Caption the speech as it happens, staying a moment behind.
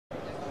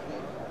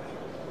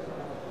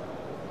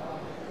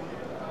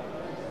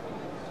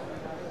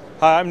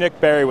Hi, I'm Nick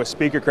Barry with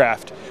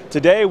SpeakerCraft.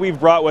 Today we've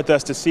brought with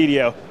us to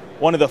CEDIA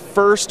one of the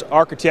first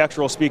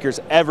architectural speakers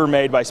ever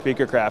made by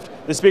SpeakerCraft.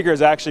 This speaker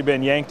has actually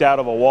been yanked out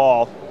of a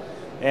wall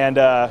and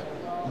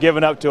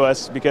given up to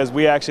us because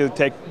we actually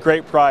take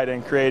great pride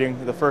in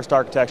creating the first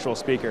architectural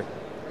speaker.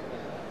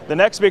 The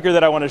next speaker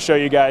that I want to show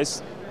you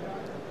guys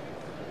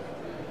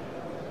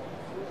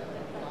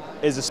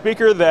is a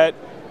speaker that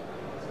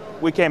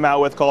we came out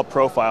with called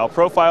Profile.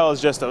 Profile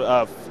is just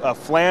a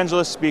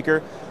flangeless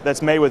speaker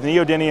that's made with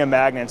neodymium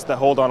magnets that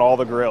hold on all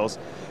the grills.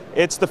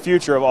 It's the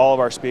future of all of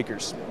our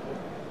speakers.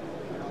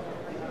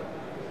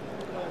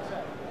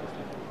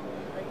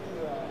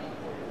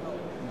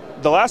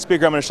 The last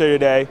speaker I'm going to show you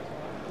today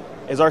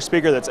is our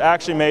speaker that's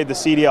actually made the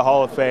CEDIA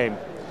Hall of Fame.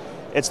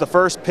 It's the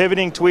first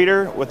pivoting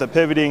tweeter with a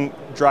pivoting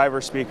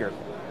driver speaker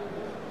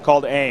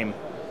called AIM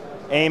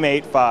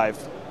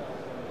 85.